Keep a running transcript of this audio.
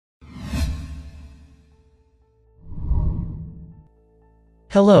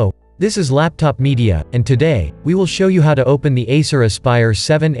Hello, this is Laptop Media, and today, we will show you how to open the Acer Aspire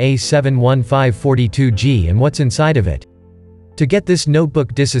 7 A715-42G and what's inside of it. To get this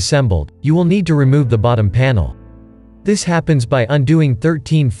notebook disassembled, you will need to remove the bottom panel. This happens by undoing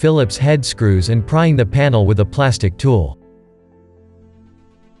 13 Phillips head screws and prying the panel with a plastic tool.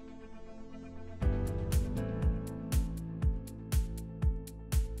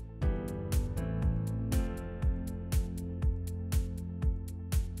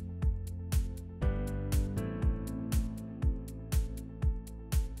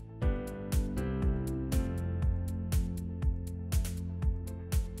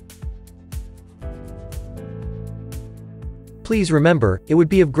 Please remember, it would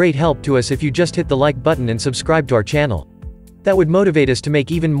be of great help to us if you just hit the like button and subscribe to our channel. That would motivate us to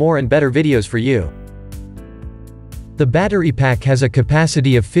make even more and better videos for you. The battery pack has a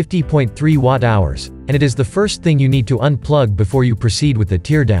capacity of 50.3 watt-hours, and it is the first thing you need to unplug before you proceed with the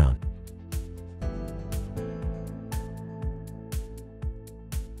teardown.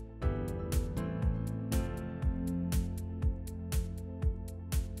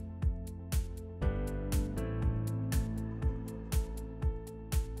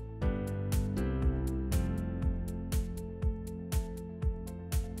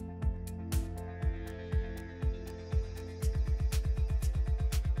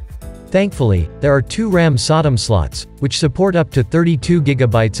 Thankfully, there are two RAM SODIMM slots, which support up to 32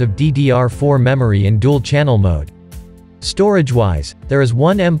 GB of DDR4 memory in dual-channel mode. Storage-wise, there is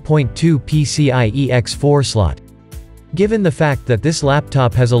one M.2 PCIe X4 slot. Given the fact that this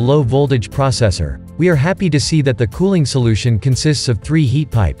laptop has a low-voltage processor, we are happy to see that the cooling solution consists of 3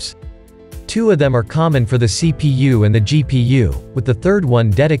 heat pipes. 2 of them are common for the CPU and the GPU, with the third one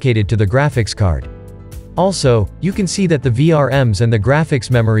dedicated to the graphics card. Also, you can see that the VRMs and the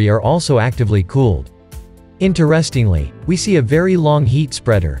graphics memory are also actively cooled. Interestingly, we see a very long heat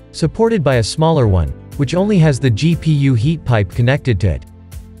spreader, supported by a smaller one, which only has the GPU heat pipe connected to it.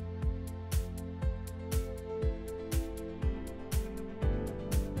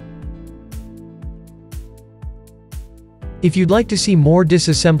 If you'd like to see more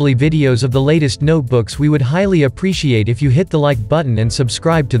disassembly videos of the latest notebooks, we would highly appreciate if you hit the like button and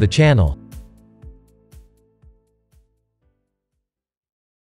subscribe to the channel.